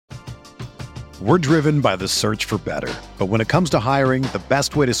We're driven by the search for better. But when it comes to hiring, the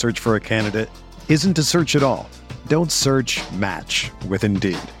best way to search for a candidate isn't to search at all. Don't search, match with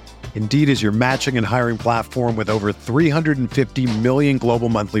Indeed. Indeed is your matching and hiring platform with over 350 million global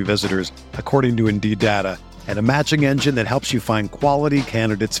monthly visitors, according to Indeed data, and a matching engine that helps you find quality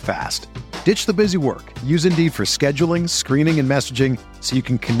candidates fast. Ditch the busy work. Use Indeed for scheduling, screening, and messaging so you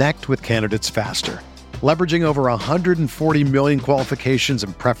can connect with candidates faster. Leveraging over 140 million qualifications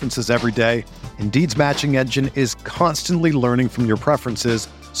and preferences every day, Indeed's matching engine is constantly learning from your preferences,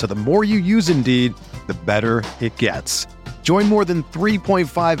 so the more you use Indeed, the better it gets. Join more than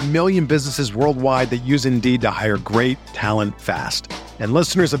 3.5 million businesses worldwide that use Indeed to hire great talent fast. And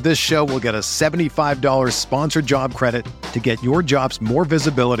listeners of this show will get a $75 sponsored job credit to get your jobs more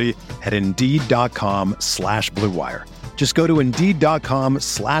visibility at Indeed.com/Blue Wire. Just go to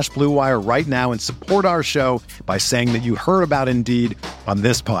Indeed.com/Blue Wire right now and support our show by saying that you heard about Indeed on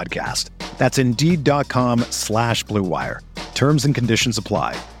this podcast. That's Indeed.com/Blue Wire. Terms and conditions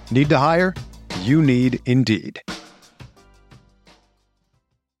apply. Need to hire? You need Indeed.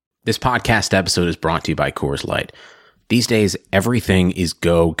 This podcast episode is brought to you by Coors Light. These days, everything is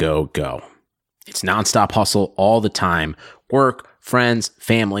go, go, go. It's nonstop hustle all the time. Work, friends,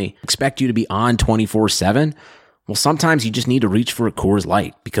 family expect you to be on 24/7. Well, sometimes you just need to reach for a Coors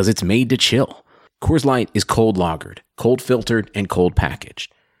Light because it's made to chill. Coors Light is cold lagered, cold filtered, and cold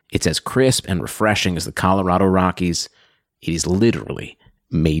packaged. It's as crisp and refreshing as the Colorado Rockies. It is literally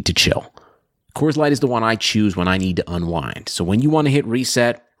made to chill. Coors Light is the one I choose when I need to unwind. So when you want to hit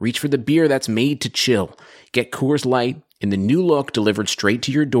reset, reach for the beer that's made to chill. Get Coors Light in the new look delivered straight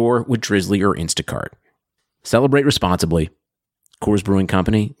to your door with Drizzly or Instacart. Celebrate responsibly. Coors Brewing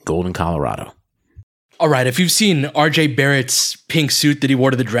Company, Golden, Colorado. All right, if you've seen RJ Barrett's pink suit that he wore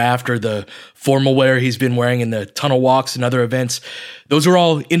to the draft or the formal wear he's been wearing in the tunnel walks and other events, those are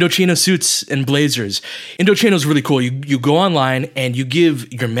all Indochino suits and blazers. Indochino's really cool. You go online and you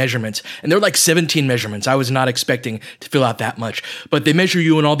give your measurements, and they're like 17 measurements. I was not expecting to fill out that much, but they measure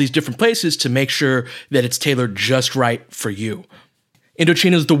you in all these different places to make sure that it's tailored just right for you.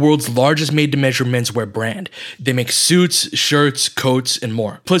 Indochino is the world's largest made-to-measure menswear brand. They make suits, shirts, coats, and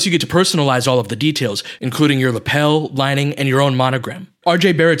more. Plus, you get to personalize all of the details, including your lapel, lining, and your own monogram.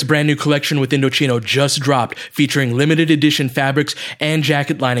 RJ Barrett's brand new collection with Indochino just dropped, featuring limited edition fabrics and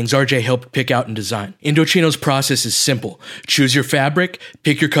jacket linings RJ helped pick out and design. Indochino's process is simple. Choose your fabric,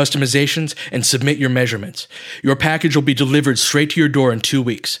 pick your customizations, and submit your measurements. Your package will be delivered straight to your door in 2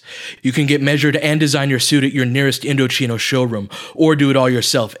 weeks. You can get measured and design your suit at your nearest Indochino showroom, or do it all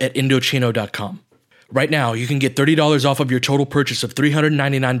yourself at Indochino.com. Right now, you can get $30 off of your total purchase of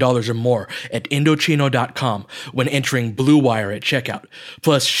 $399 or more at Indochino.com when entering Blue Wire at checkout.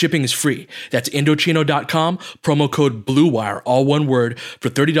 Plus, shipping is free. That's Indochino.com, promo code Blue Wire, all one word, for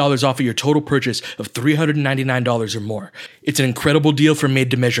 $30 off of your total purchase of $399 or more. It's an incredible deal for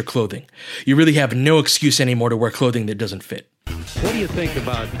made-to-measure clothing. You really have no excuse anymore to wear clothing that doesn't fit. What do you think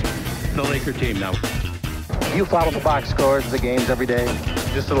about the Laker team now? You follow the box scores of the games every day?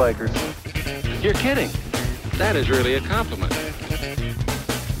 Just the Lakers. You're kidding. That is really a compliment.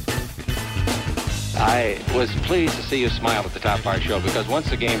 I was pleased to see you smile at the top of our show because once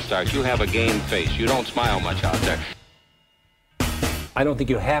the game starts, you have a game face. You don't smile much out there. I don't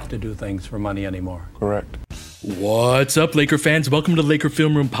think you have to do things for money anymore. Correct. What's up, Laker fans? Welcome to the Laker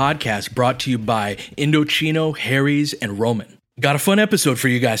Film Room Podcast, brought to you by Indochino, Harry's, and Roman. Got a fun episode for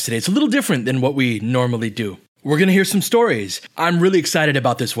you guys today. It's a little different than what we normally do. We're going to hear some stories. I'm really excited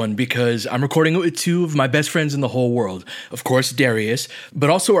about this one because I'm recording it with two of my best friends in the whole world. Of course, Darius, but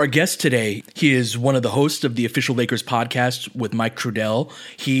also our guest today. He is one of the hosts of the Official Lakers podcast with Mike Trudell.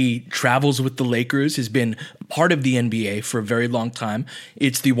 He travels with the Lakers, has been part of the NBA for a very long time.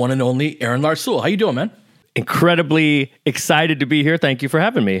 It's the one and only Aaron Larsoul. How you doing, man? Incredibly excited to be here. Thank you for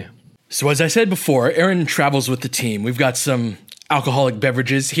having me. So as I said before, Aaron travels with the team. We've got some alcoholic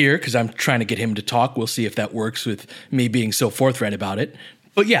beverages here because I'm trying to get him to talk. We'll see if that works with me being so forthright about it.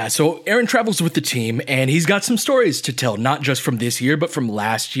 But yeah, so Aaron travels with the team and he's got some stories to tell, not just from this year, but from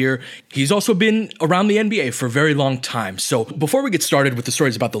last year. He's also been around the NBA for a very long time. So before we get started with the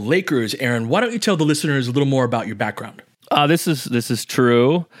stories about the Lakers, Aaron, why don't you tell the listeners a little more about your background? This is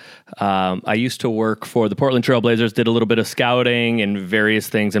true. I used to work for the Portland Trail Blazers, did a little bit of scouting and various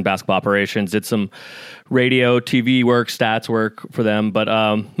things in basketball operations, did some radio, TV work, stats work for them, but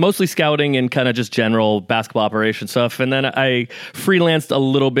mostly scouting and kind of just general basketball operation stuff. And then I freelanced a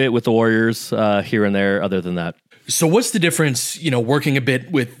little bit with the Warriors here and there other than that. So what's the difference, working a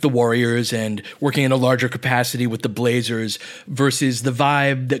bit with the Warriors and working in a larger capacity with the Blazers versus the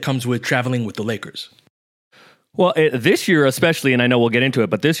vibe that comes with traveling with the Lakers? Well, this year especially, and I know we'll get into it,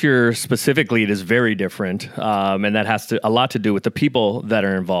 but this year specifically, it is very different, and that has a lot to do with the people that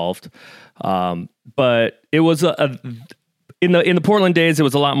are involved. But it was in the Portland days, it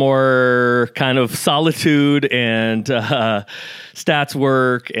was a lot more kind of solitude and stats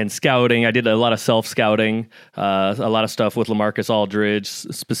work and scouting. I did a lot of self-scouting, a lot of stuff with LaMarcus Aldridge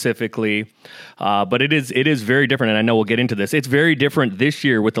specifically. But it is very different, and I know we'll get into this. It's very different this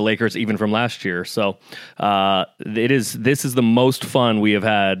year with the Lakers, even from last year. So this is the most fun we have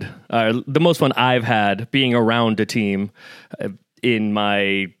had, the most fun I've had being around a team in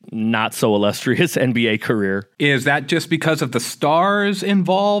my not so illustrious NBA career. Is that just because of the stars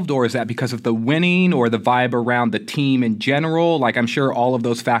involved, or is that because of the winning or the vibe around the team in general? Like, I'm sure all of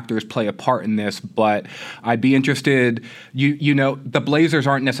those factors play a part in this, but I'd be interested, you know, the Blazers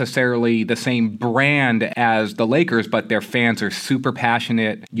aren't necessarily the same brand as the Lakers, but their fans are super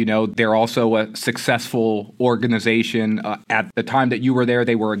passionate. You know, they're also a successful organization. At the time that you were there,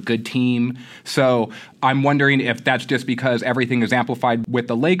 they were a good team. So I'm wondering if that's just because everything is amplified with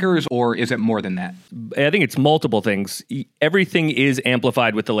the Lakers, or is it more than that? I think it's multiple things. Everything is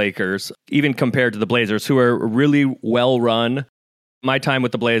amplified with the Lakers, even compared to the Blazers, who are really well run. My time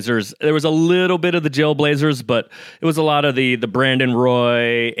with the Blazers, there was a little bit of the Jill Blazers, but it was a lot of the Brandon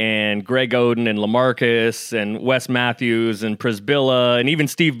Roy and Greg Oden and LaMarcus and Wes Matthews and Prisbilla and even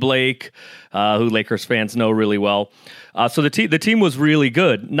Steve Blake, who Lakers fans know really well. So the team was really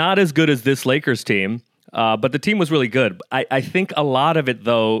good. Not as good as this Lakers team, but the team was really good. I think a lot of it,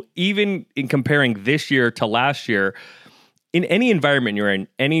 though, even in comparing this year to last year, in any environment you're in,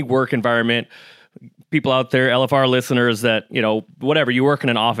 any work environment, people out there, LFR listeners that, you know, whatever, you work in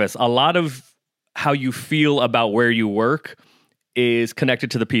an office, a lot of how you feel about where you work is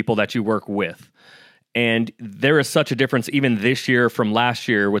connected to the people that you work with. And there is such a difference even this year from last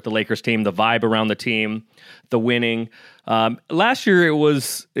year with the Lakers team, the vibe around the team, the winning. Last year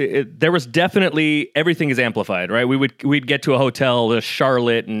there was definitely, everything is amplified, right? We'd get to a hotel to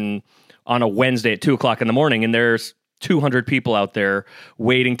Charlotte and on a Wednesday at 2:00 in the morning, and there's 200 people out there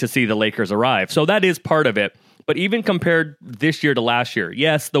waiting to see the Lakers arrive. So that is part of it. But even compared this year to last year,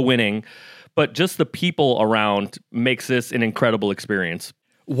 yes, the winning, but just the people around makes this an incredible experience.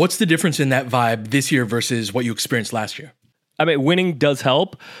 What's the difference in that vibe this year versus what you experienced last year? I mean, winning does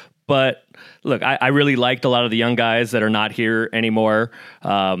help, but look, I really liked a lot of the young guys that are not here anymore.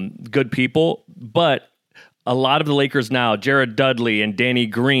 Good people, but a lot of the Lakers now, Jared Dudley and Danny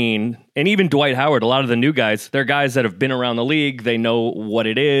Green, and even Dwight Howard, a lot of the new guys, they're guys that have been around the league. They know what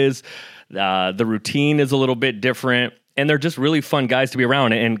it is. The routine is a little bit different, and they're just really fun guys to be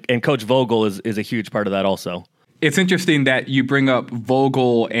around. And Coach Vogel is a huge part of that also. It's interesting that you bring up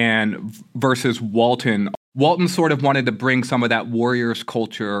Vogel and versus Walton. Walton sort of wanted to bring some of that Warriors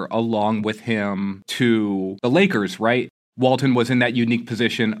culture along with him to the Lakers, right? Walton was in that unique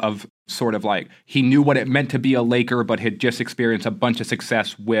position of sort of like, he knew what it meant to be a Laker, but had just experienced a bunch of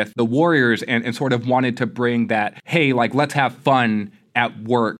success with the Warriors and sort of wanted to bring that, hey, like, let's have fun at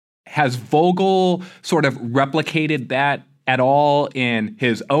work. Has Vogel sort of replicated that at all in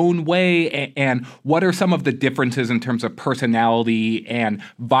his own way? And what are some of the differences in terms of personality and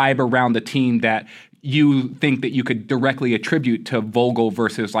vibe around the team that you think that you could directly attribute to Vogel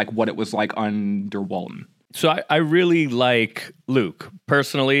versus like what it was like under Walton? So I really like Luke.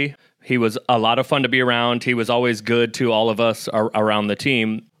 Personally, he was a lot of fun to be around. He was always good to all of us around the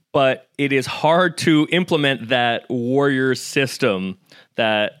team. But it is hard to implement that Warriors system,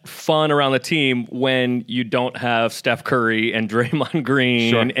 that fun around the team, when you don't have Steph Curry and Draymond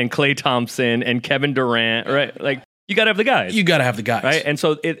Green and Klay Thompson and Kevin Durant, right? Like, you got to have the guys. You got to have the guys. Right? And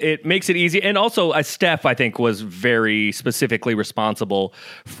so it makes it easy. And also, Steph, I think, was very specifically responsible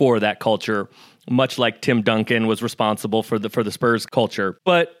for that culture, much like Tim Duncan was responsible for the Spurs culture.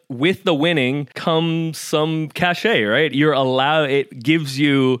 But with the winning comes some cachet, right? You're allowed, it gives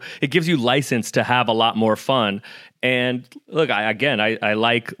you license to have a lot more fun. And look, I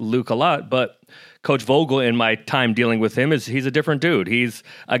like Luke a lot, but Coach Vogel, in my time dealing with him, he's a different dude. He's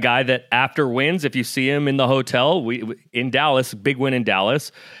a guy that after wins, if you see him in the hotel, in Dallas, big win in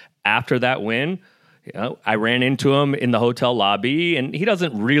Dallas, after that win, you know, I ran into him in the hotel lobby, and he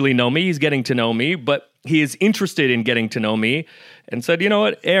doesn't really know me. He's getting to know me, but he is interested in getting to know me, and said, you know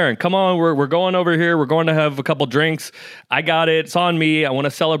what, Aaron, come on, we're going over here. We're going to have a couple drinks. I got it. It's on me. I want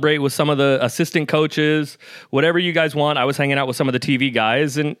to celebrate with some of the assistant coaches, whatever you guys want. I was hanging out with some of the TV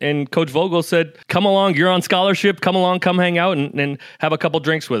guys, and Coach Vogel said, come along. You're on scholarship. Come along, come hang out and have a couple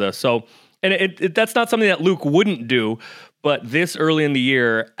drinks with us. So, and that's not something that Luke wouldn't do. But this early in the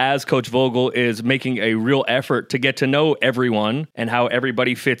year, as Coach Vogel is making a real effort to get to know everyone and how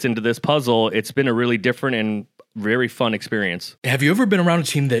everybody fits into this puzzle, it's been a really different and very fun experience. Have you ever been around a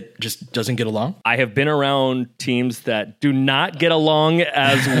team that just doesn't get along? I have been around teams that do not get along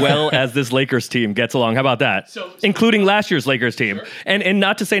as well as this Lakers team gets along. How about that? Including last year's Lakers team. Sure. And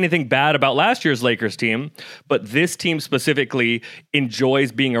not to say anything bad about last year's Lakers team, but this team specifically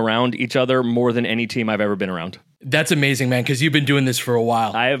enjoys being around each other more than any team I've ever been around. That's amazing, man, because you've been doing this for a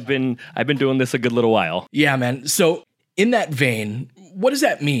while. I've been doing this a good little while. Yeah, man. So in that vein, what does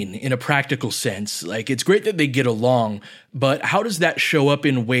that mean in a practical sense? Like, it's great that they get along, but how does that show up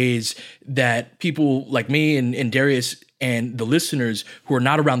in ways that people like me and Darius and the listeners who are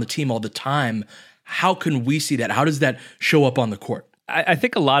not around the team all the time, how can we see that? How does that show up on the court? I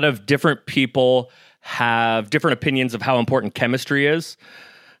think a lot of different people have different opinions of how important chemistry is.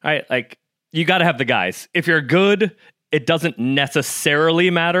 Right? Like, you got to have the guys. If you're good, it doesn't necessarily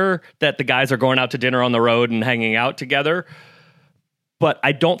matter that the guys are going out to dinner on the road and hanging out together. But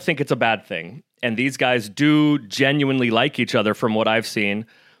I don't think it's a bad thing. And these guys do genuinely like each other from what I've seen.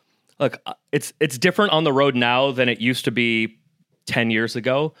 Look, it's different on the road now than it used to be 10 years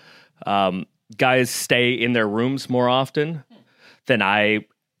ago. Guys stay in their rooms more often than I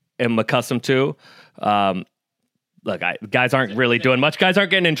am accustomed to. Look, guys aren't really doing much. Guys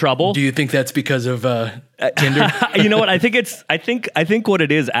aren't getting in trouble. Do you think that's because of Tinder? You know what? I think what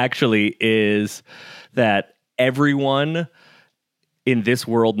it is actually is that everyone in this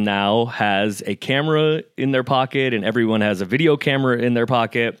world now has a camera in their pocket, and everyone has a video camera in their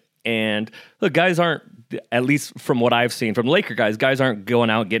pocket. And look, guys aren't, at least from what I've seen from Laker guys aren't going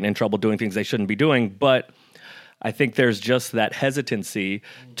out getting in trouble doing things they shouldn't be doing. But I think there's just that hesitancy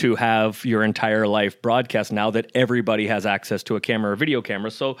to have your entire life broadcast now that everybody has access to a camera or video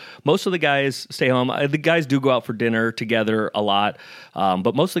camera. So most of the guys stay home. The guys do go out for dinner together a lot,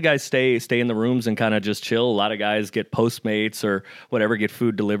 but most of the guys stay in the rooms and kind of just chill. A lot of guys get Postmates or whatever, get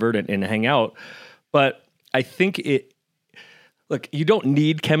food delivered and hang out. But I think look, you don't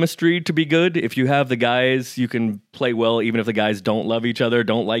need chemistry to be good. If you have the guys, you can play well, even if the guys don't love each other,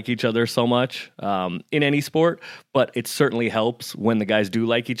 don't like each other so much in any sport. But it certainly helps when the guys do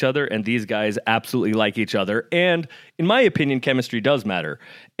like each other, and these guys absolutely like each other. And in my opinion, chemistry does matter.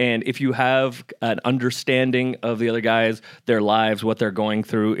 And if you have an understanding of the other guys, their lives, what they're going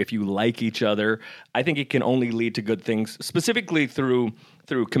through, if you like each other, I think it can only lead to good things, specifically through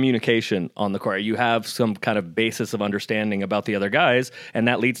communication on the court. You have some kind of basis of understanding about the other guys, and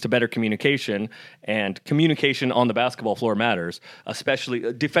that leads to better communication. And communication on the basketball floor matters,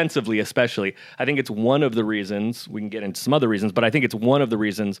 especially defensively, especially. I think it's one of the reasons, we can get into some other reasons, but I think it's one of the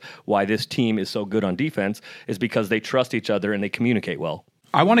reasons why this team is so good on defense is because they trust each other and they communicate well.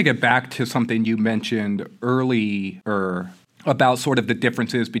 I want to get back to something you mentioned earlier about sort of the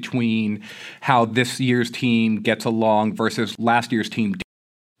differences between how this year's team gets along versus last year's team.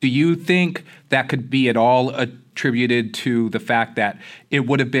 Do you think that could be at all attributed to the fact that it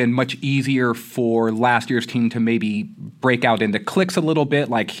would have been much easier for last year's team to maybe break out into cliques a little bit,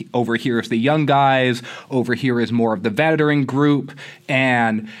 like over here is the young guys, over here is more of the veteran group,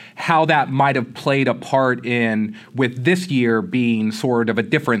 and how that might have played a part in with this year being sort of a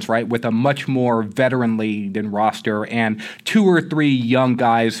difference, right, with a much more veteran-laden roster and 2 or 3 young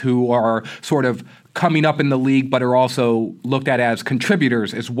guys who are sort of coming up in the league, but are also looked at as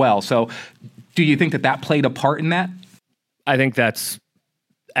contributors as well. So do you think that played a part in that? I think that's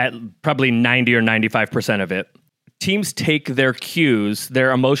at probably 90 or 95% of it. Teams take their cues,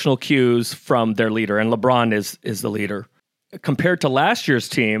 their emotional cues from their leader, and LeBron is the leader. Compared to last year's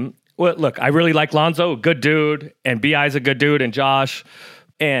team, well, look, I really like Lonzo, good dude, and B.I.'s a good dude, and Josh,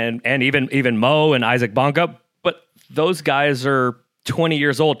 and even Mo and Isaac Bonga, but those guys are 20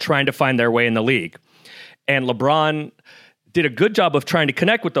 years old trying to find their way in the league. And LeBron did a good job of trying to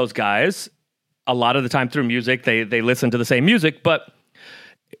connect with those guys. A lot of the time through music, they listen to the same music. But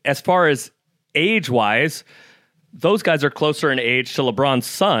as far as age-wise, those guys are closer in age to LeBron's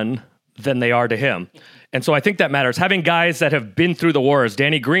son than they are to him. And so I think that matters. Having guys that have been through the wars,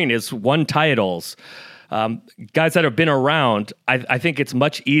 Danny Green has won titles. Guys that have been around, I think it's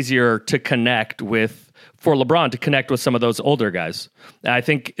much easier to connect with, for LeBron to connect with some of those older guys. I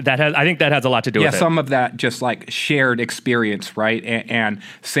think that has a lot to do with it. Yeah, some of that just like shared experience, right? And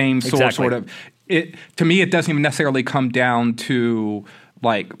same sort of it. To me, it doesn't even necessarily come down to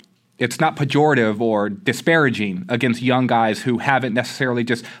like, it's not pejorative or disparaging against young guys who haven't necessarily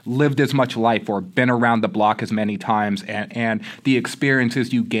just lived as much life or been around the block as many times, and the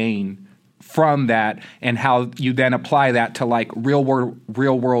experiences you gain from that and how you then apply that to like real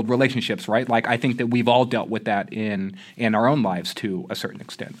world relationships, right? Like I think that we've all dealt with that in our own lives to a certain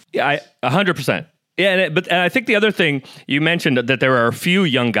extent. Yeah, 100%. Yeah, and I think the other thing, you mentioned that there are a few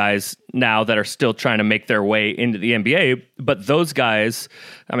young guys now that are still trying to make their way into the NBA, but those guys,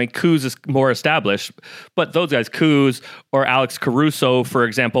 I mean, Kuz is more established, but those guys, Kuz or Alex Caruso, for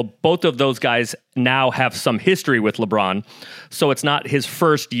example, both of those guys now have some history with LeBron, so it's not his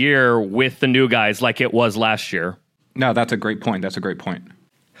first year with the new guys like it was last year. No, that's a great point. That's a great point.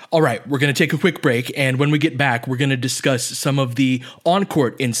 All right, we're going to take a quick break, and when we get back, we're going to discuss some of the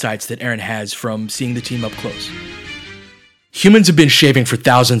on-court insights that Aaron has from seeing the team up close. Humans have been shaving for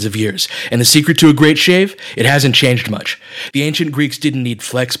thousands of years, and the secret to a great shave? It hasn't changed much. The ancient Greeks didn't need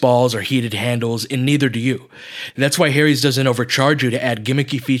flex balls or heated handles, and neither do you. That's why Harry's doesn't overcharge you to add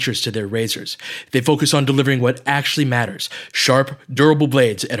gimmicky features to their razors. They focus on delivering what actually matters: sharp, durable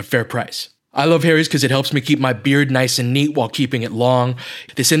blades at a fair price. I love Harry's because it helps me keep my beard nice and neat while keeping it long.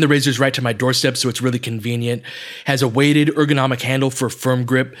 They send the razors right to my doorstep, so it's really convenient. Has a weighted ergonomic handle for firm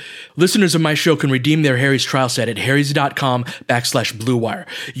grip. Listeners of my show can redeem their Harry's trial set at harrys.com/bluewire.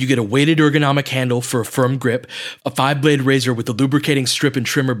 You get a weighted ergonomic handle for a firm grip, a 5-blade razor with a lubricating strip and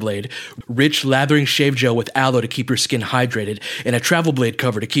trimmer blade, rich lathering shave gel with aloe to keep your skin hydrated, and a travel blade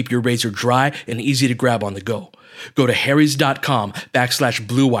cover to keep your razor dry and easy to grab on the go. Go to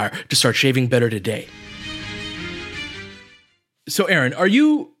harrys.com/bluewire to start shaving better today. So, Aaron, are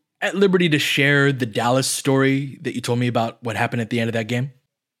you at liberty to share the Dallas story that you told me about what happened at the end of that game?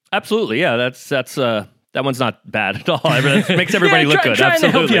 Absolutely, yeah. That's that one's not bad at all. It makes everybody look good. Trying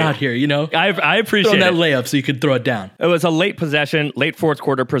Absolutely. to help you out here, you know. I appreciate that it. layup so you could throw it down. It was a late fourth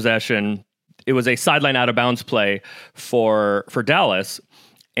quarter possession. It was a sideline out of bounds play for Dallas.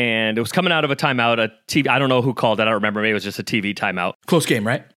 And it was coming out of a timeout, a TV. I don't know who called it. I don't remember. Maybe it was just a TV timeout. Close game,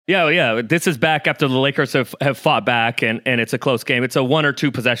 right? Yeah. This is back after the Lakers have fought back, and it's a close game. It's a 1 or 2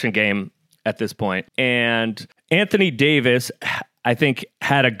 possession game at this point. And Anthony Davis, I think,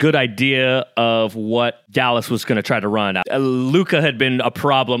 had a good idea of what Dallas was going to try to run. Luka had been a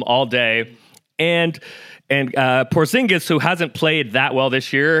problem all day. And Porzingis, who hasn't played that well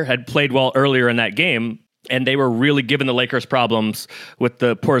this year, had played well earlier in that game. And they were really giving the Lakers problems with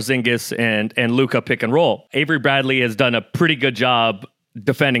the Porzingis and Luka pick and roll. Avery Bradley has done a pretty good job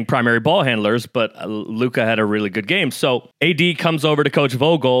defending primary ball handlers, but Luka had a really good game. So AD comes over to Coach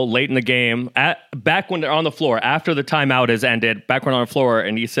Vogel late in the game, back when they're on the floor, after the timeout has ended, back when they're on the floor,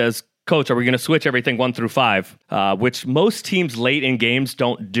 and he says, "Coach, are we going to switch everything 1 through 5? Which most teams late in games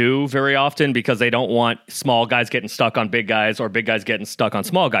don't do very often because they don't want small guys getting stuck on big guys or big guys getting stuck on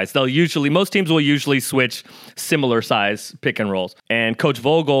small guys. Most teams will usually switch similar size pick and rolls. And Coach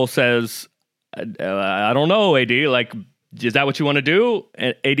Vogel says, I don't know, AD, like, is that what you want to do?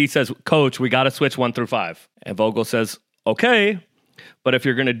 And AD says, "Coach, we got to switch 1 through 5. And Vogel says, "Okay, but if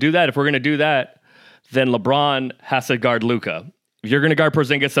we're going to do that, then LeBron has to guard Luka. If you're going to guard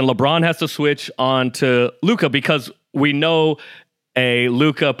Porzingis, then LeBron has to switch on to Luka because we know a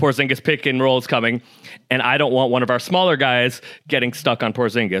Luka-Porzingis pick and roll is coming, and I don't want one of our smaller guys getting stuck on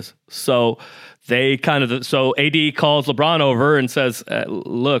Porzingis." So so AD calls LeBron over and says,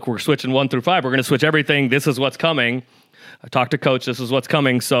 "Look, we're switching 1 through 5. We're going to switch everything. This is what's coming. I talked to coach. This is what's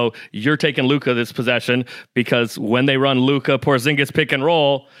coming. So you're taking Luka this possession because when they run Luka-Porzingis pick and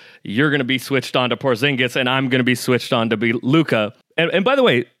roll, you're going to be switched on to Porzingis, and I'm going to be switched on to be Luka." And by the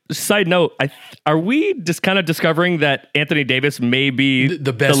way, side note, are we just kind of discovering that Anthony Davis may be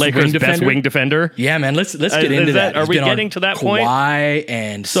the Lakers' best wing defender? Yeah, man. Let's get into that. Are we getting to that point? Kawhi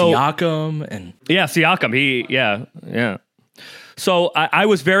and Siakam and Siakam. Yeah. So I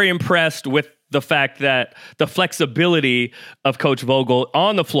was very impressed with the fact that the flexibility of Coach Vogel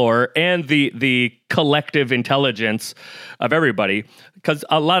on the floor and the collective intelligence of everybody, because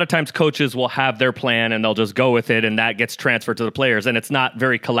a lot of times coaches will have their plan and they'll just go with it and that gets transferred to the players and it's not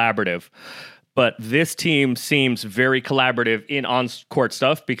very collaborative. But this team seems very collaborative in on-court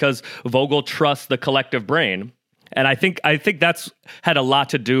stuff because Vogel trusts the collective brain. And I think that's had a lot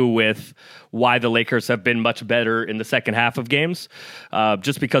to do with why the Lakers have been much better in the second half of games,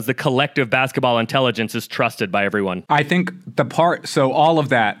 just because the collective basketball intelligence is trusted by everyone. I think so all of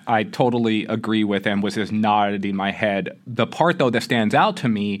that I totally agree with and was just nodded in my head. The part, though, that stands out to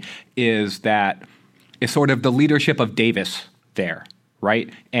me is sort of the leadership of Davis there. Right.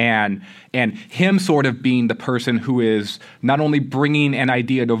 And him sort of being the person who is not only bringing an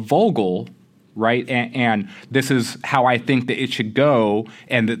idea to Vogel, right, and this is how I think that it should go,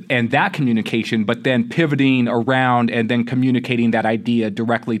 and that communication, but then pivoting around and then communicating that idea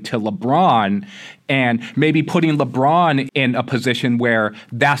directly to LeBron, and maybe putting LeBron in a position where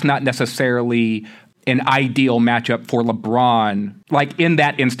that's not necessarily an ideal matchup for LeBron, like in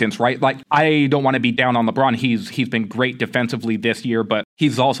that instance, right? Like, I don't want to be down on LeBron. He's been great defensively this year, but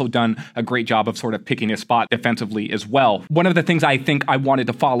he's also done a great job of sort of picking his spot defensively as well. One of the things I think I wanted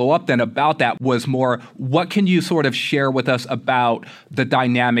to follow up then about that was more, what can you sort of share with us about the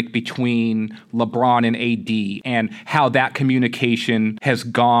dynamic between LeBron and AD and how that communication has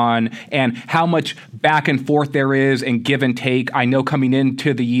gone and how much back and forth there is and give and take? I know coming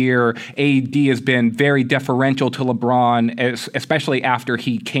into the year, AD has been very deferential to LeBron, especially after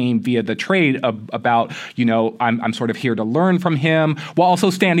he came via the trade about, I'm sort of here to learn from him, while also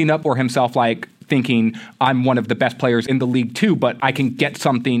standing up for himself, like thinking I'm one of the best players in the league too, but I can get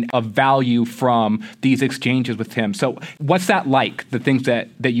something of value from these exchanges with him. So what's that like, the things that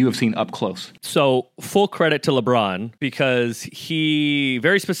you have seen up close? So full credit to LeBron, because he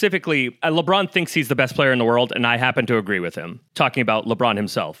very specifically, LeBron thinks he's the best player in the world, and I happen to agree with him, talking about LeBron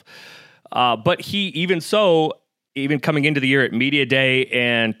himself. But he, even coming into the year at Media Day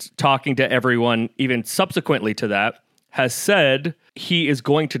and talking to everyone, even subsequently to that, has said he is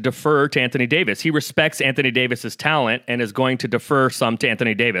going to defer to Anthony Davis. He respects Anthony Davis's talent and is going to defer some to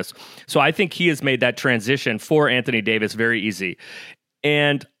Anthony Davis. So I think he has made that transition for Anthony Davis very easy.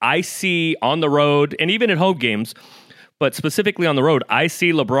 And I see on the road, and even at home games, but specifically on the road, I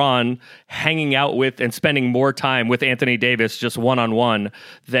see LeBron hanging out with and spending more time with Anthony Davis just one-on-one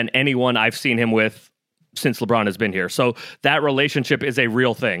than anyone I've seen him with since LeBron has been here. So that relationship is a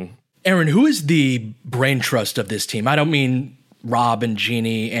real thing. Aaron, who is the brain trust of this team? I don't mean Rob and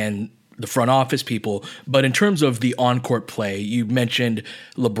Jeannie and the front office people, but in terms of the on-court play, you mentioned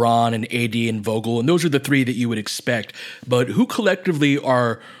LeBron and AD and Vogel, and those are the three that you would expect. But who collectively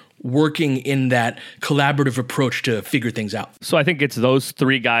are working in that collaborative approach to figure things out? So I think it's those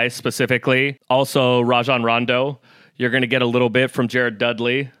three guys specifically. Also, Rajon Rondo. You're going to get a little bit from Jared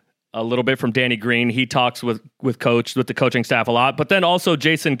Dudley, a little bit from Danny Green. He talks with the coaching staff a lot. But then also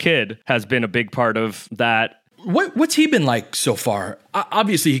Jason Kidd has been a big part of that. What's he been like so far?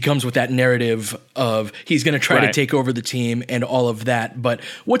 Obviously, he comes with that narrative of he's going to try to take over the team and all of that. But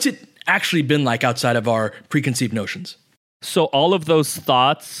what's it actually been like outside of our preconceived notions? So all of those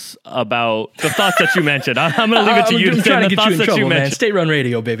thoughts about the thoughts that you mentioned, I'm going to leave it to you to say the thoughts that you mentioned. State-run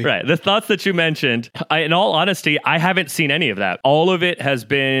radio, baby. Right. The thoughts that you mentioned, in all honesty, I haven't seen any of that. All of it has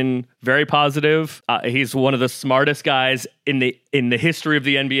been very positive. He's one of the smartest guys in the history of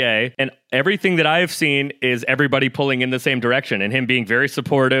the NBA. And everything that I have seen is everybody pulling in the same direction and him being very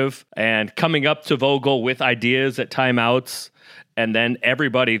supportive and coming up to Vogel with ideas at timeouts. And then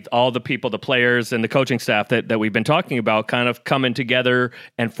everybody, all the people, the players and the coaching staff that we've been talking about kind of coming together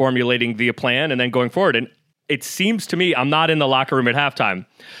and formulating the plan and then going forward. And it seems to me, I'm not in the locker room at halftime,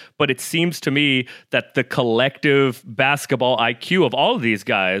 but it seems to me that the collective basketball IQ of all of these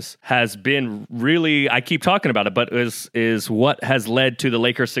guys has been really, I keep talking about it, but is what has led to the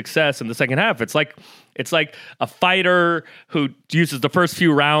Lakers' success in the second half. It's like a fighter who uses the first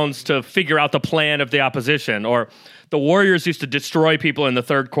few rounds to figure out the plan of the opposition, or the Warriors used to destroy people in the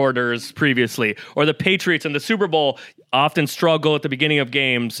third quarters previously, or the Patriots in the Super Bowl often struggle at the beginning of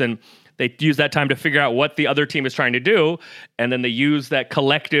games, and they use that time to figure out what the other team is trying to do, and then they use that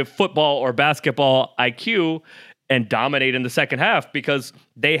collective football or basketball IQ and dominate in the second half because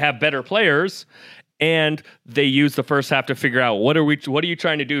they have better players, and they use the first half to figure out what are you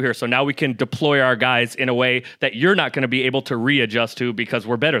trying to do here? So now we can deploy our guys in a way that you're not going to be able to readjust to because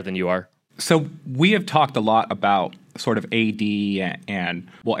we're better than you are. So we have talked a lot about sort of AD and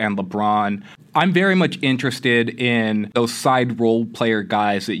LeBron. I'm very much interested in those side role player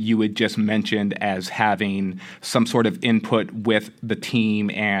guys that you had just mentioned as having some sort of input with the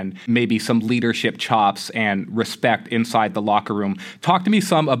team and maybe some leadership chops and respect inside the locker room. Talk to me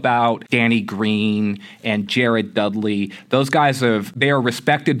some about Danny Green and Jared Dudley. Those guys they are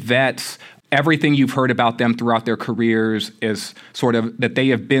respected vets. Everything you've heard about them throughout their careers is sort of that they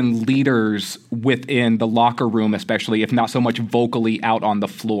have been leaders within the locker room, especially if not so much vocally out on the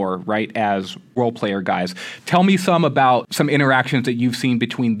floor, right, as role player guys. Tell me some about some interactions that you've seen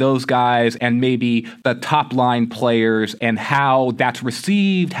between those guys and maybe the top line players and how that's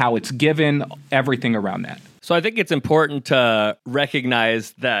received, how it's given, everything around that. So I think it's important to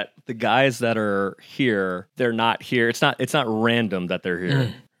recognize that the guys that are here, they're not here. It's not random that they're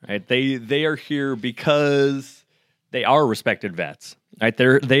here. Right? They are here because they are respected vets. Right?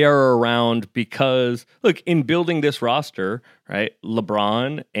 They are around because, look, in building this roster, right,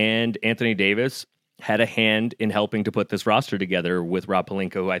 LeBron and Anthony Davis had a hand in helping to put this roster together with Rob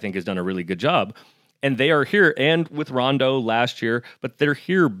Pelinka, who I think has done a really good job. And they are here, and with Rondo last year, but they're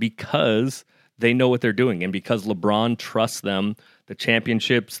here because they know what they're doing and because LeBron trusts them, the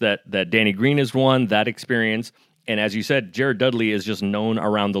championships that Danny Green has won, that experience. And as you said, Jared Dudley is just known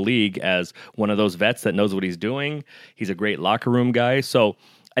around the league as one of those vets that knows what he's doing. He's a great locker room guy. So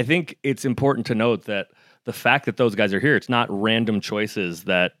I think it's important to note that the fact that those guys are here, it's not random choices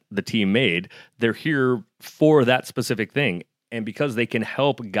that the team made. They're here for that specific thing. And because they can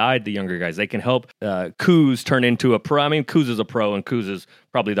help guide the younger guys, they can help Kuz turn into a pro. I mean, Kuz is a pro, and Kuz is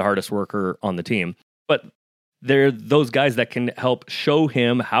probably the hardest worker on the team. But they're those guys that can help show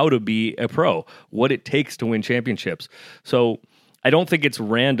him how to be a pro, what it takes to win championships. So I don't think it's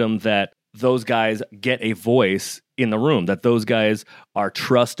random that those guys get a voice in the room, that those guys are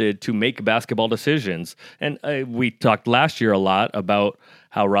trusted to make basketball decisions. And we talked last year a lot about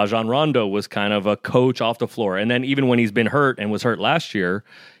how Rajon Rondo was kind of a coach off the floor. And then even when he's been hurt and was hurt last year,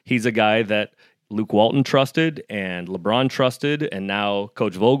 he's a guy that Luke Walton trusted and LeBron trusted, and now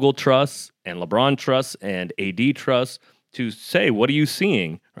Coach Vogel trusts and LeBron trusts and AD trusts to say, what are you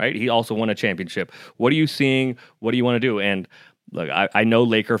seeing, right? He also won a championship. What are you seeing? What do you want to do? And look, I know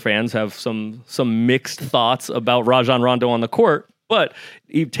Laker fans have some mixed thoughts about Rajon Rondo on the court, but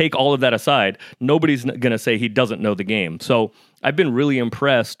you take all of that aside, nobody's going to say he doesn't know the game. So I've been really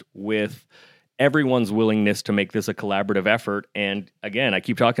impressed with everyone's willingness to make this a collaborative effort. And again, I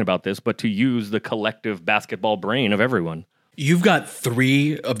keep talking about this, but to use the collective basketball brain of everyone. You've got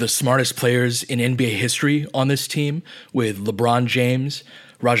 3 of the smartest players in NBA history on this team with LeBron James,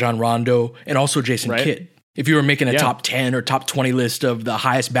 Rajon Rondo, and also Jason Kidd. If you were making a top 10 or top 20 list of the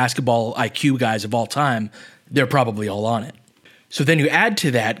highest basketball IQ guys of all time, they're probably all on it. So then you add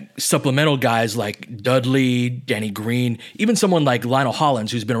to that supplemental guys like Dudley, Danny Green, even someone like Lionel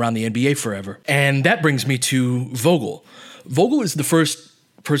Hollins, who's been around the NBA forever. And that brings me to Vogel. Vogel is the first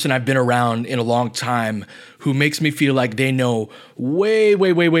person I've been around in a long time who makes me feel like they know way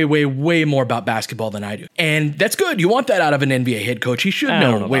more about basketball than I do. And that's good. You want that out of an NBA head coach. He should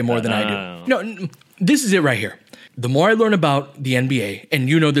know way more than I do. No, this is it right here. The more I learn about the NBA, and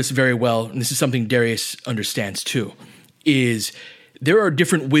you know this very well, and this is something Darius understands too, is there are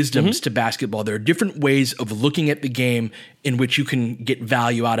different wisdoms to basketball. There are different ways of looking at the game in which you can get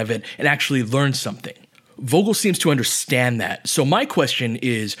value out of it and actually learn something. Vogel seems to understand that. So my question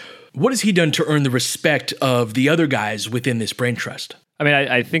is, what has he done to earn the respect of the other guys within this brain trust? I mean,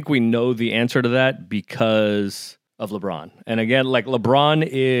 I think we know the answer to that because of LeBron. And again, like LeBron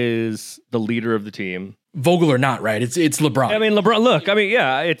is the leader of the team. Vogel or not, right? It's LeBron. I mean, LeBron. Look, I mean,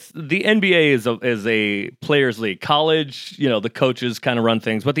 yeah, it's the NBA is a players' league. College, the coaches kind of run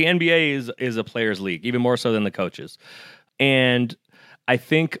things, but the NBA is a players' league, even more so than the coaches. And I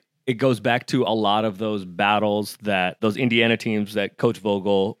think it goes back to a lot of those battles that those Indiana teams that Coach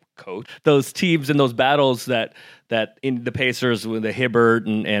Vogel coached, those teams and those battles that in the Pacers with the Hibbert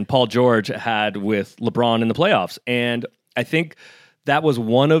and Paul George had with LeBron in the playoffs. And I think that was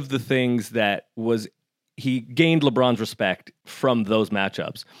one of the things that was he gained LeBron's respect from those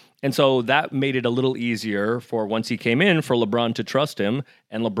matchups. And so that made it a little easier for once he came in for LeBron to trust him.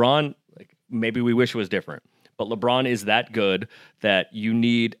 And LeBron, maybe we wish it was different, but LeBron is that good that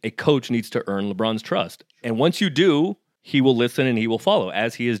a coach needs to earn LeBron's trust. And once you do, he will listen and he will follow,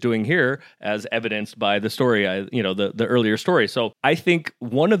 as he is doing here, as evidenced by the story, the earlier story. So I think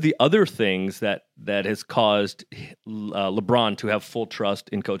one of the other things that has caused LeBron to have full trust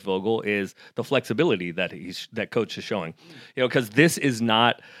in Coach Vogel is the flexibility that Coach is showing. Because this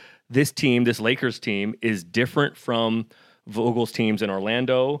Lakers team is different from Vogel's teams in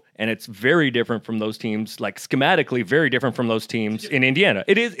Orlando, and it's very different from those teams, like schematically very different from those teams in Indiana.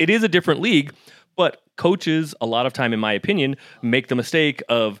 It is a different league. But coaches, a lot of time, in my opinion, make the mistake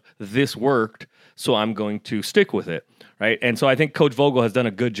of this worked, so I'm going to stick with it, right? And so I think Coach Vogel has done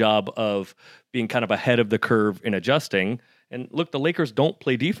a good job of being kind of ahead of the curve in adjusting. And look, the Lakers don't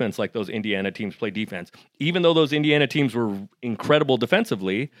play defense like those Indiana teams play defense. Even though those Indiana teams were incredible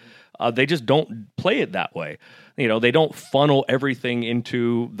defensively, they just don't play it that way. They don't funnel everything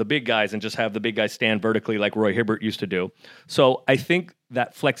into the big guys and just have the big guys stand vertically like Roy Hibbert used to do. So I think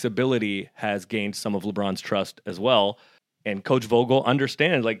that flexibility has gained some of LeBron's trust as well. And Coach Vogel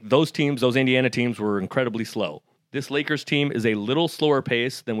understands, like those Indiana teams were incredibly slow. This Lakers team is a little slower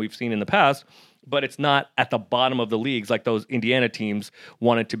pace than we've seen in the past, but it's not at the bottom of the leagues like those Indiana teams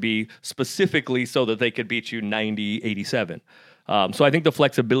wanted to be specifically so that they could beat you 90-87. So I think the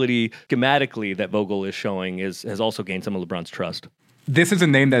flexibility schematically that Vogel is showing has also gained some of LeBron's trust. This is a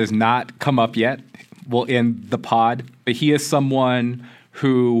name that has not come up yet, in the pod, but he is someone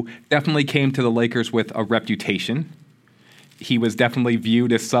who definitely came to the Lakers with a reputation. He was definitely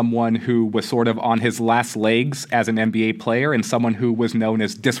viewed as someone who was sort of on his last legs as an NBA player and someone who was known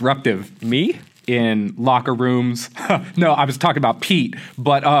as disruptive. Me? In locker rooms. No, I was talking about Pete,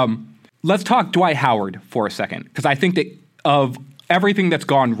 but let's talk Dwight Howard for a second, because I think that of everything that's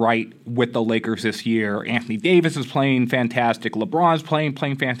gone right with the Lakers this year, Anthony Davis is playing fantastic, LeBron's playing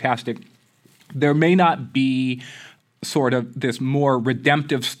fantastic. There may not be sort of this more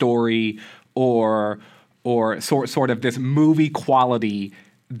redemptive story or sort of this movie quality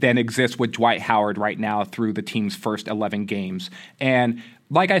than exists with Dwight Howard right now through the team's first 11 games. And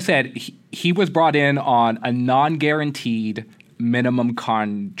like I said, he was brought in on a non-guaranteed minimum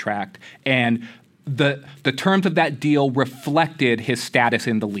contract, and the terms of that deal reflected his status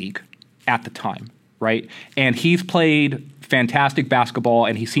in the league at the time, right? And he's played fantastic basketball,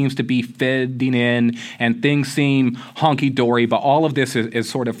 and he seems to be fitting in, and things seem honky-dory, but all of this is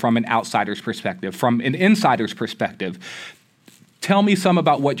sort of from an outsider's perspective. From an insider's perspective, tell me some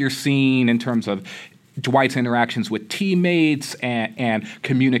about what you're seeing in terms of Dwight's interactions with teammates and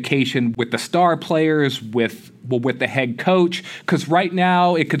communication with the star players, with the head coach, because right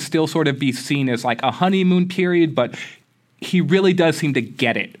now it could still sort of be seen as like a honeymoon period, but he really does seem to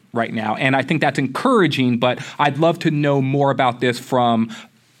get it right now. And I think that's encouraging, but I'd love to know more about this from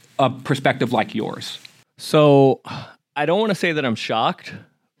a perspective like yours. So I don't want to say that I'm shocked,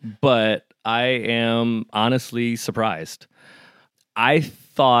 but I am honestly surprised. I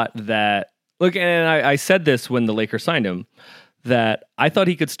thought that, look, and I said this when the Lakers signed him, that I thought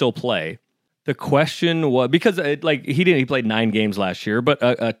he could still play. The question was, because he played 9 games last year,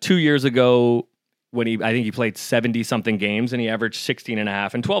 but 2 years ago, when I think he played 70-something games, and he averaged 16 and a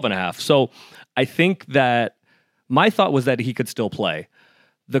half and 12 and a half. So I think that my thought was that he could still play.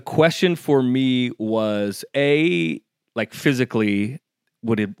 The question for me was, physically,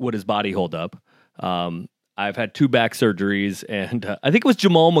 would his body hold up? I've had 2 back surgeries, and I think it was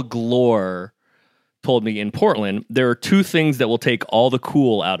Jamal McGlure told me in Portland, there are 2 things that will take all the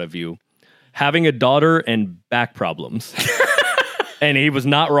cool out of you: having a daughter and back problems. And he was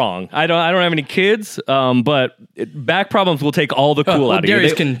not wrong. I don't have any kids, but back problems will take all the cool out of you.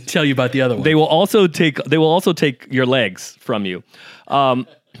 Darius can tell you about the other one. They will also take your legs from you. And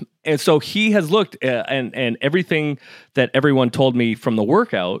so he has looked, and everything that everyone told me from the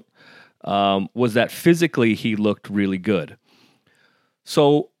workout was that physically he looked really good.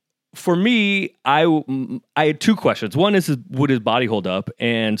 So for me, I had 2 questions. One is, would his body hold up?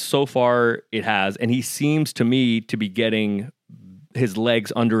 And so far it has. And he seems to me to be getting his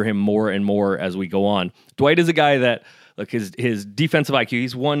legs under him more and more as we go on. Dwight is a guy that, look, his defensive IQ,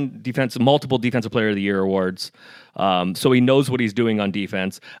 he's won multiple Defensive Player of the Year awards. So he knows what he's doing on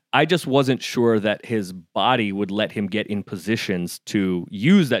defense. I just wasn't sure that his body would let him get in positions to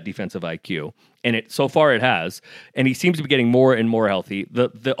use that defensive IQ. And so far it has. And he seems to be getting more and more healthy.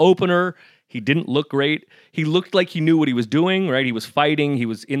 The opener, he didn't look great. He looked like he knew what he was doing, right? He was fighting, he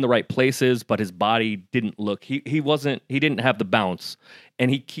was in the right places, but his body didn't look. He didn't have the bounce.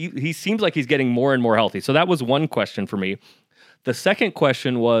 And he seems like he's getting more and more healthy. So that was one question for me. The second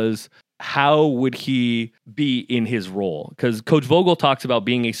question was, how would he be in his role? Because Coach Vogel talks about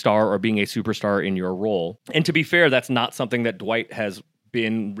being a star or being a superstar in your role. And to be fair, that's not something that Dwight has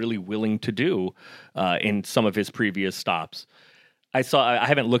been really willing to do in some of his previous stops. I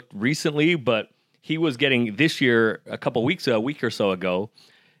haven't looked recently, but he was getting this year, a week or so ago,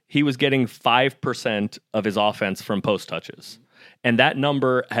 he was getting 5% of his offense from post touches. And that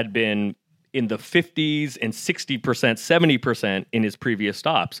number had been in the 50s and 60%, 70% in his previous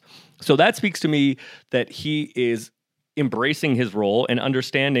stops. So that speaks to me that he is embracing his role and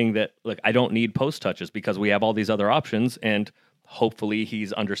understanding that, look, I don't need post touches because we have all these other options, and hopefully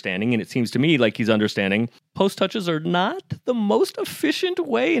he's understanding, and it seems to me like he's understanding post touches are not the most efficient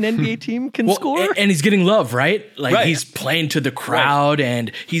way an NBA team can score. And he's getting love, right? Right. He's playing to the crowd,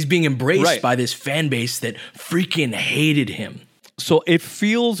 and he's being embraced by this fan base that freaking hated him. So it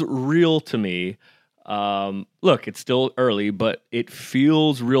feels real to me. Look, it's still early, but it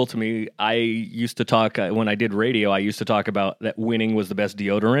feels real to me. I used to talk, when I did radio, I used to talk about that winning was the best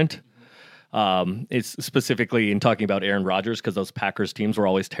deodorant. It's specifically in talking about Aaron Rodgers, because those Packers teams were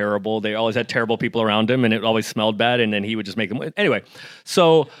always terrible. They always had terrible people around him, and it always smelled bad, and then he would just make them win. Anyway,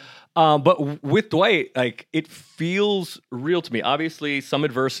 so, but with Dwight, it feels real to me. Obviously, some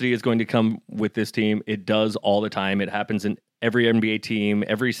adversity is going to come with this team. It does all the time. It happens in every NBA team,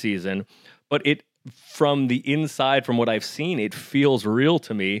 every season. But from the inside, from what I've seen, it feels real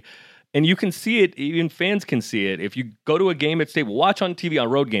to me. And you can see it, even fans can see it. If you go to a game at Staples, watch on TV on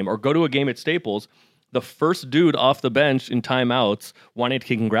Road Game, or go to a game at Staples, the first dude off the bench in timeouts wanting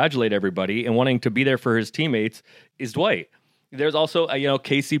to congratulate everybody and wanting to be there for his teammates is Dwight. There's also,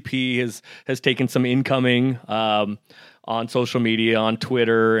 KCP has taken some incoming on social media, on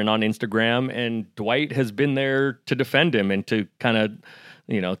Twitter and on Instagram, and Dwight has been there to defend him and to kind of,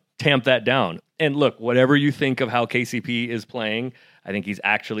 tamp that down. And look, whatever you think of how KCP is playing, I think he's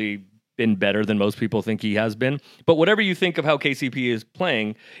actually been better than most people think he has been. But whatever you think of how KCP is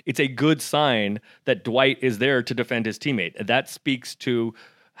playing, it's a good sign that Dwight is there to defend his teammate. That speaks to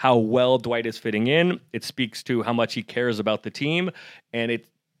how well Dwight is fitting in. It speaks to how much he cares about the team. And it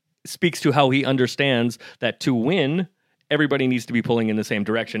speaks to how he understands that to win, everybody needs to be pulling in the same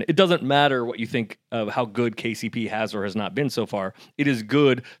direction. It doesn't matter what you think of how good KCP has or has not been so far. It is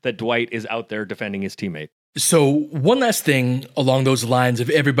good that Dwight is out there defending his teammate. So one last thing along those lines of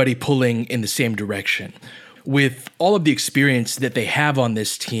everybody pulling in the same direction. With all of the experience that they have on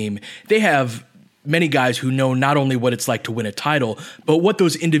this team, they have many guys who know not only what it's like to win a title, but what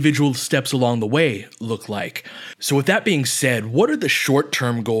those individual steps along the way look like. So with that being said, what are the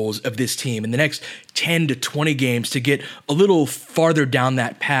short-term goals of this team in the next 10 to 20 games to get a little farther down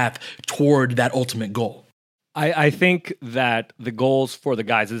that path toward that ultimate goal? I think that the goals for the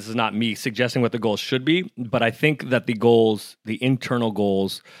guys, this is not me suggesting what the goals should be, but I think that the goals, the internal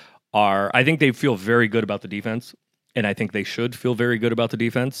goals are, I think they feel very good about the defense, and I think they should feel very good about the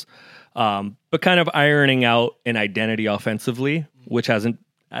defense. But kind of ironing out an identity offensively, which I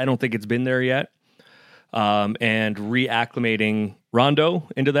don't think it's been there yet. And reacclimating Rondo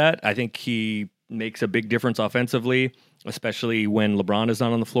into that. I think he makes a big difference offensively, especially when LeBron is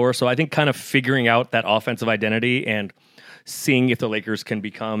not on the floor. So I think kind of figuring out that offensive identity and seeing if the Lakers can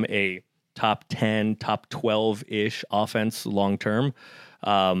become a top 10, top 12-ish offense long-term,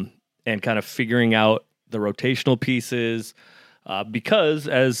 and kind of figuring out the rotational pieces, because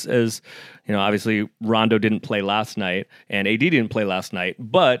as obviously Rondo didn't play last night and AD didn't play last night,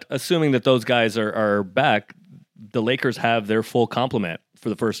 but assuming that those guys are back, the Lakers have their full complement for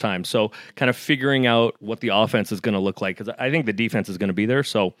the first time. So kind of figuring out what the offense is going to look like, because I think the defense is going to be there.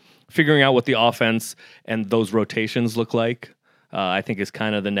 So figuring out what the offense and those rotations look like, I think is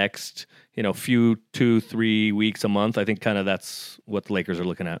kind of the next, few 2-3 weeks, a month. I think kind of that's what the Lakers are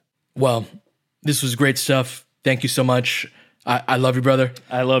looking at. Well, this was great stuff. Thank you so much. I love you, brother.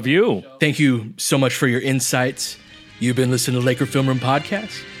 I love you. Thank you so much for your insights. You've been listening to Laker Film Room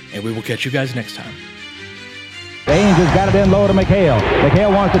Podcast, and we will catch you guys next time. Ainge has got it in low to McHale. McHale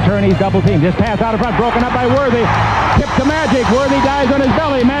wants to turn. He's double teamed. This pass out in front, broken up by Worthy. Tip to Magic. Worthy dies on his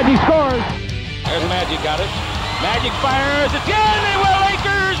belly. Magic scores. There's Magic, got it. Magic fires. It's good. The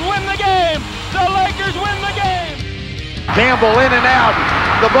Lakers win the game. The Lakers win the game. Campbell in and out.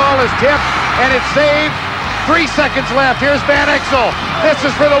 The ball is tipped, and it's saved. 3 seconds left. Here's Van Exel. This is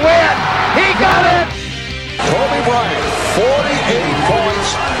for the win. He got it. Kobe Bryant, 48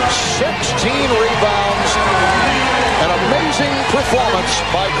 points, 16 rebounds. An amazing performance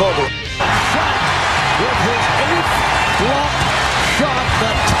by Kobe. Shot with his 8th block shot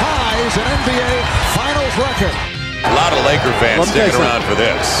that ties an NBA Finals record. A lot of Laker fans sticking around for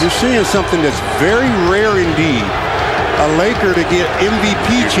this. You're seeing something that's very rare indeed. A Laker to get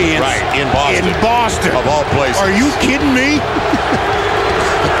MVP chance in Boston. Of all places. Are you kidding me?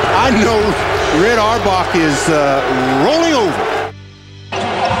 I know Red Auerbach is rolling over.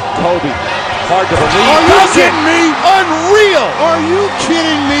 Kobe, hard to believe. Are you kidding me? Unreal. Are you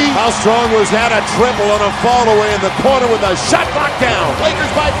kidding me? How strong was that? A triple on a fall away in the corner with a shot clock down.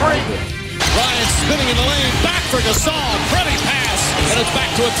 Lakers by 3. Ryan spinning in the lane. Back for Gasol. Pretty pass. And it's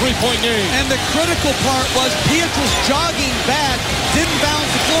back to a three-point game. And the critical part was Pietrus jogging back. Didn't bounce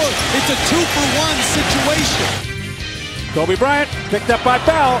the floor. It's a 2-for-1 situation. Kobe Bryant picked up by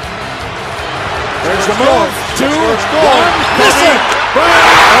Powell. There's the move. 2, 1. Miss it.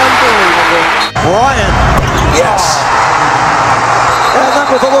 Unbelievable. Bryant. Yes. And then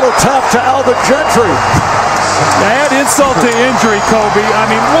with a little tap to Alvin Gentry. Add insult to injury, Kobe. I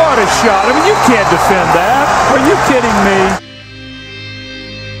mean, what a shot. I mean, you can't defend that. Are you kidding me?